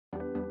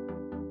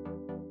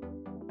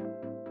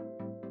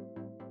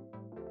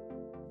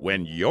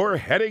When you're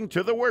heading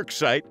to the work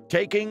site,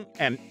 taking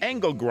an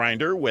angle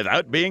grinder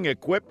without being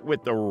equipped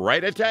with the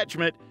right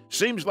attachment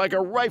seems like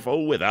a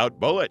rifle without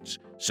bullets.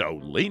 So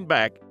lean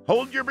back,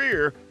 hold your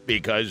beer,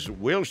 because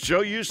we'll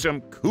show you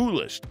some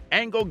coolest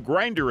angle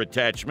grinder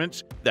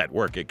attachments that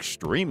work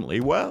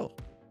extremely well.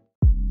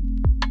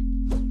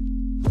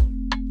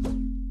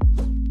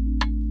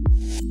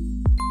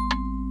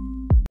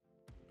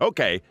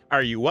 Okay,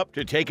 are you up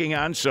to taking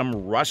on some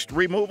rust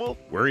removal?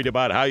 Worried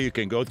about how you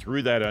can go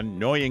through that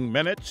annoying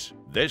minutes?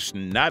 This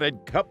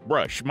knotted cup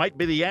brush might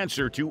be the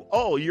answer to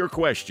all your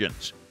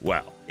questions.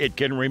 Well, it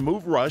can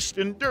remove rust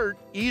and dirt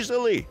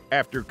easily.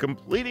 After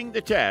completing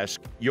the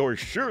task, you're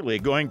surely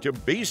going to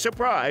be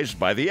surprised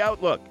by the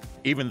outlook.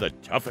 Even the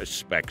toughest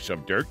specks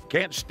of dirt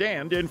can't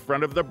stand in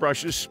front of the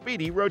brush's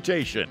speedy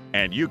rotation.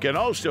 And you can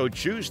also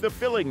choose the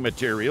filling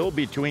material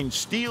between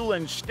steel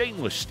and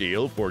stainless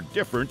steel for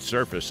different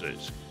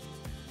surfaces.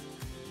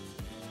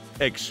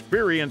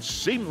 Experience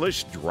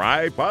seamless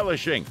dry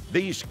polishing.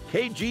 These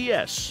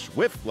KGS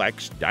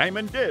SwiftFlex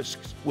diamond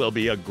discs will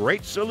be a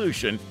great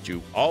solution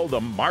to all the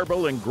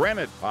marble and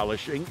granite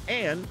polishing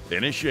and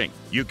finishing.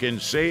 You can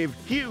save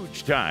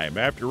huge time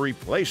after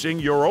replacing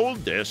your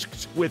old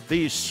discs with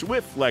these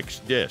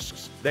SwiftFlex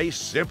discs. They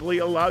simply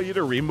allow you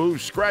to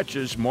remove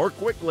scratches more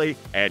quickly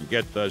and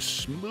get the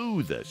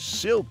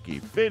smoothest, silky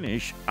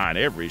finish on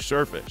every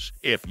surface.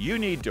 If you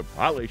need to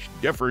polish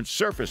different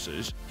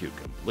surfaces to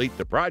complete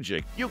the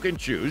project, you can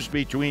choose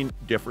between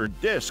different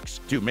discs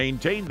to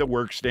maintain the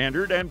work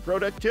standard and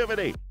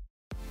productivity.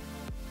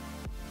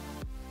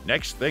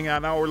 Next thing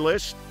on our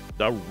list,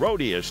 the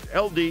Rhodius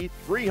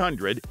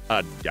LD300,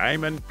 a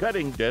diamond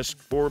cutting disc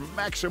for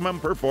maximum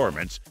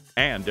performance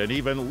and an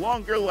even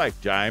longer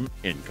lifetime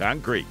in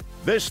concrete.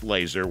 This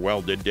laser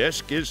welded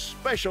disc is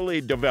specially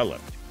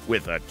developed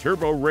with a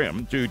turbo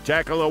rim to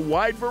tackle a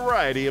wide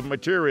variety of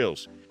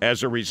materials.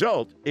 As a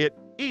result, it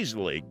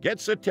easily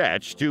gets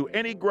attached to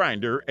any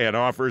grinder and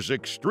offers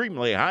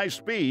extremely high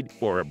speed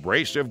for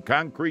abrasive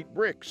concrete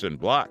bricks and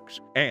blocks.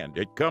 And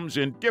it comes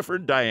in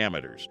different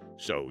diameters,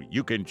 so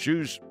you can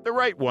choose the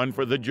right one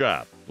for the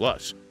job.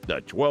 Plus,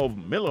 the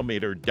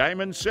 12mm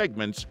diamond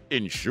segments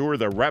ensure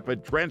the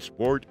rapid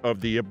transport of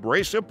the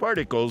abrasive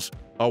particles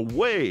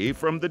away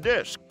from the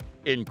disc,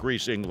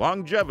 increasing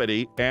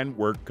longevity and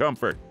work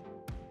comfort.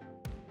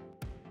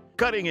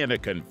 Cutting in a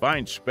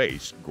confined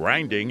space,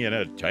 grinding in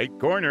a tight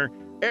corner,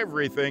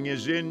 everything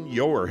is in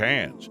your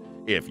hands.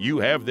 If you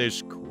have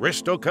this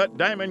crystal-cut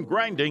diamond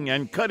grinding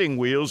and cutting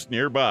wheels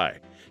nearby,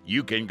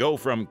 you can go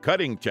from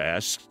cutting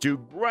tasks to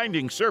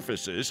grinding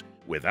surfaces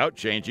without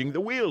changing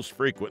the wheels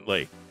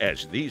frequently,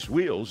 as these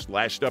wheels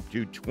last up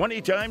to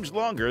 20 times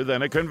longer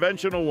than a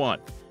conventional one.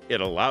 It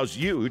allows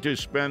you to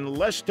spend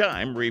less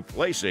time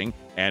replacing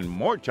and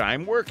more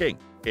time working.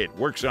 It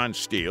works on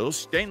steel,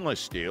 stainless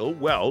steel,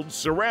 welds,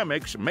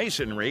 ceramics,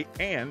 masonry,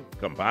 and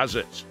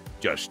composites.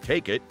 Just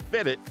take it,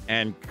 fit it,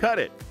 and cut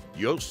it.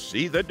 You'll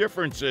see the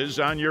differences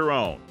on your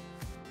own.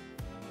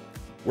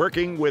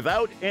 Working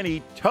without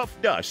any tough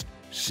dust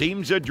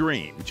seems a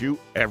dream to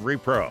every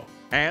pro.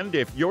 And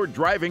if you're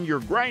driving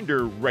your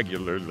grinder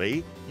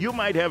regularly, you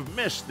might have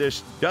missed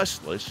this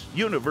dustless,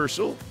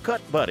 universal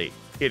cut buddy.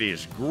 It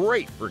is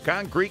great for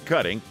concrete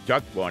cutting,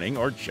 tuck pointing,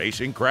 or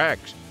chasing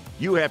cracks.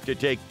 You have to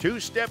take 2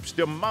 steps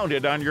to mount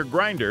it on your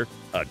grinder,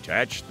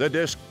 attach the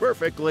disc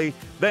perfectly,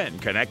 then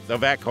connect the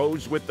vac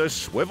hose with the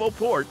swivel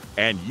port,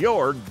 and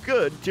you're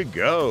good to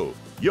go.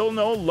 You'll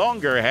no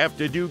longer have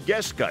to do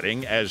guess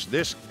cutting, as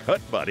this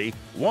cut buddy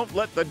won't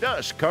let the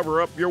dust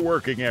cover up your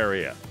working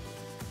area.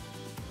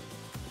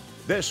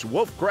 This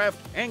Wolfcraft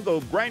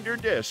angle grinder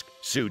disc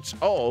suits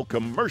all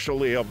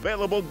commercially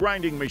available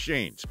grinding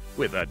machines.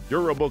 With a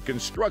durable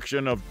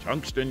construction of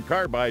tungsten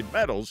carbide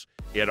metals,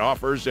 it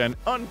offers an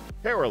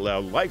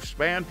unparalleled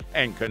lifespan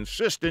and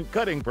consistent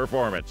cutting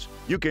performance.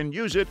 You can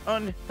use it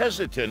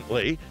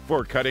unhesitantly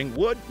for cutting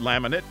wood,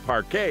 laminate,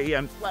 parquet,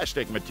 and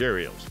plastic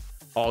materials.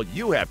 All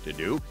you have to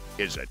do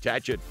is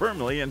attach it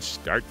firmly and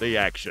start the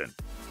action.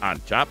 On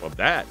top of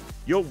that,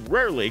 you'll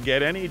rarely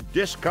get any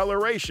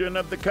discoloration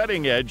of the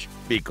cutting edge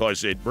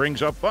because it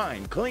brings a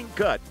fine, clean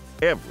cut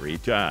every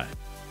time.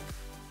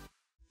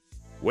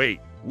 Wait!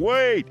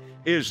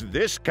 Is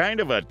this kind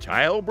of a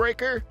tile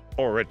breaker?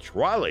 Or a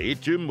trolley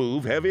to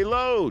move heavy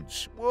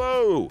loads?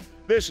 Whoa!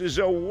 This is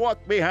a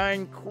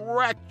walk-behind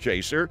crack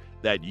chaser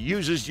that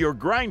uses your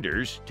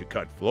grinders to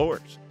cut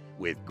floors.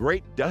 With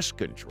great dust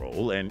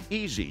control and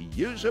easy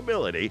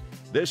usability,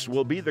 this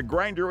will be the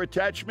grinder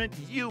attachment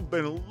you've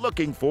been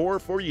looking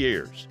for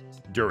years.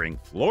 During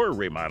floor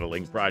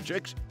remodeling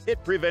projects,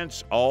 it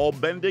prevents all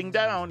bending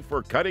down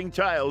for cutting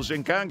tiles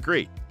in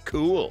concrete.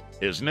 Cool,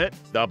 isn't it?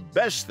 The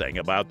best thing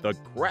about the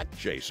crack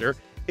chaser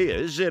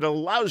is it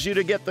allows you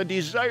to get the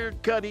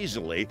desired cut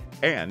easily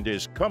and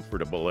is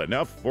comfortable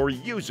enough for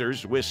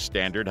users with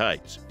standard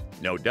heights.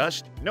 No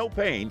dust, no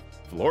pain.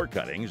 Floor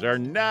cuttings are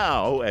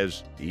now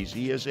as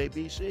easy as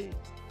ABC.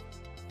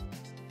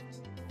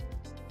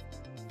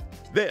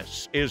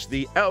 This is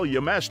the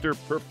Alumaster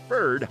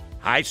Preferred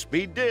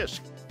high-speed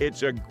disc.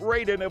 It's a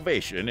great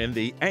innovation in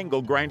the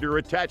angle grinder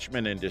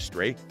attachment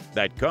industry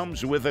that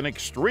comes with an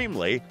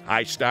extremely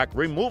high stock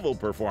removal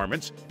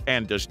performance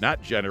and does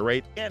not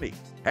generate any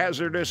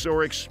hazardous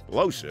or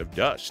explosive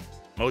dust.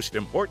 Most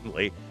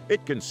importantly,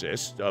 it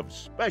consists of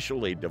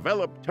specially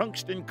developed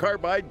tungsten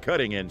carbide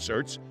cutting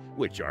inserts,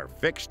 which are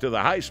fixed to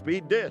the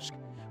high-speed disc.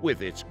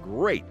 With its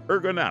great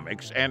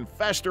ergonomics and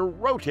faster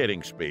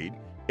rotating speed,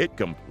 it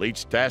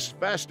completes tasks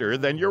faster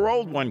than your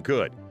old one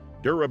could.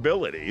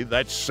 Durability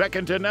that's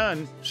second to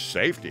none,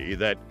 safety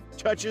that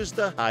touches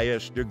the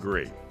highest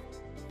degree.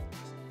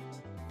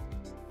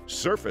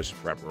 Surface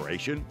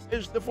preparation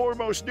is the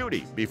foremost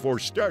duty before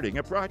starting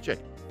a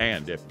project.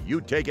 And if you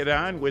take it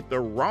on with the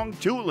wrong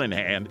tool in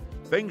hand,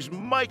 things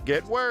might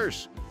get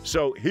worse.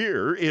 So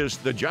here is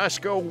the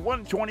Josco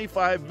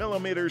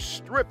 125mm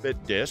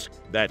strip-it disc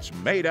that's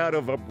made out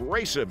of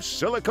abrasive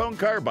silicone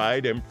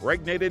carbide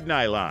impregnated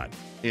nylon.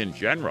 In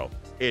general,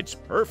 it's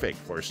perfect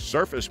for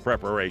surface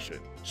preparation.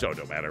 So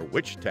no matter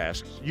which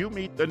tasks you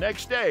meet the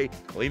next day,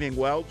 cleaning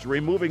welds,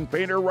 removing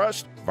paint or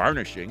rust,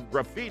 varnishing,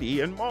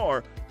 graffiti, and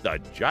more, the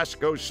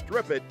Josco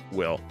Strip-it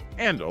will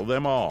handle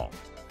them all.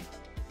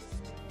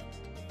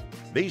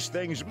 These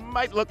things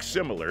might look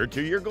similar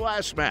to your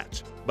glass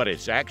mats, but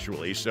it's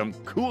actually some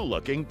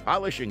cool-looking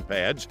polishing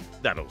pads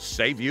that'll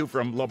save you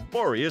from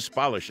laborious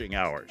polishing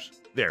hours.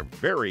 They're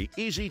very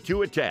easy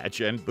to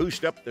attach and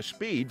boost up the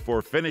speed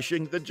for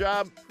finishing the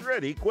job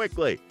pretty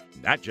quickly.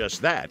 Not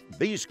just that,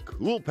 these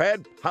cool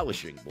pad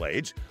polishing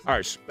blades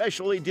are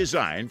specially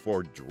designed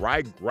for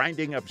dry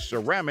grinding of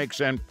ceramics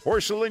and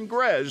porcelain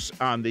grès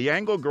on the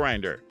angle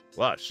grinder.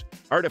 Plus,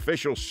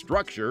 artificial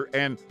structure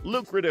and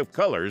lucrative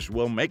colors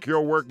will make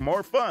your work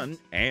more fun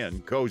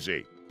and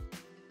cozy.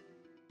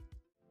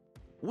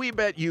 We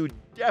bet you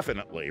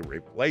definitely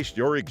replaced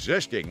your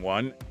existing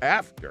one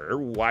after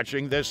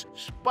watching this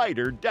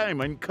Spider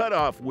Diamond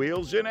cutoff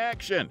wheels in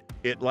action.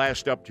 It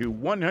lasts up to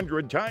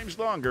 100 times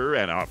longer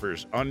and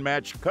offers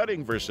unmatched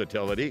cutting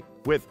versatility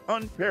with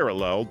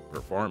unparalleled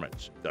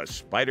performance. The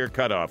Spider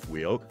cutoff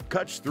wheel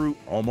cuts through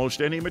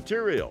almost any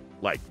material,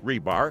 like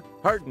rebar,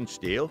 hardened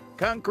steel,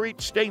 concrete,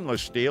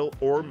 stainless steel,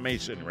 or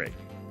masonry.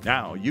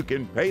 Now you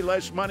can pay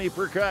less money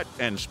per cut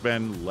and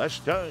spend less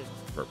time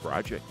per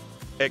project.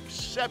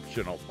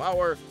 Exceptional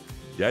power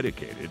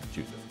dedicated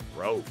to the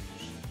pros.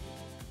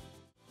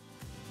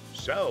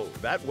 So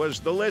that was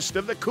the list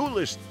of the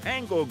coolest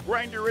angle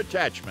grinder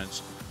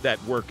attachments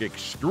that work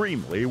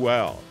extremely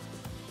well.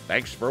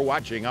 Thanks for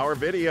watching our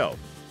video.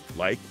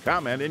 Like,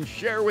 comment, and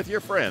share with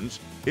your friends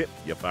if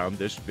you found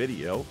this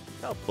video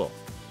helpful.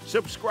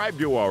 Subscribe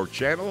to our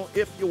channel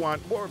if you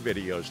want more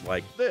videos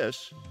like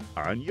this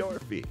on your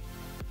feed.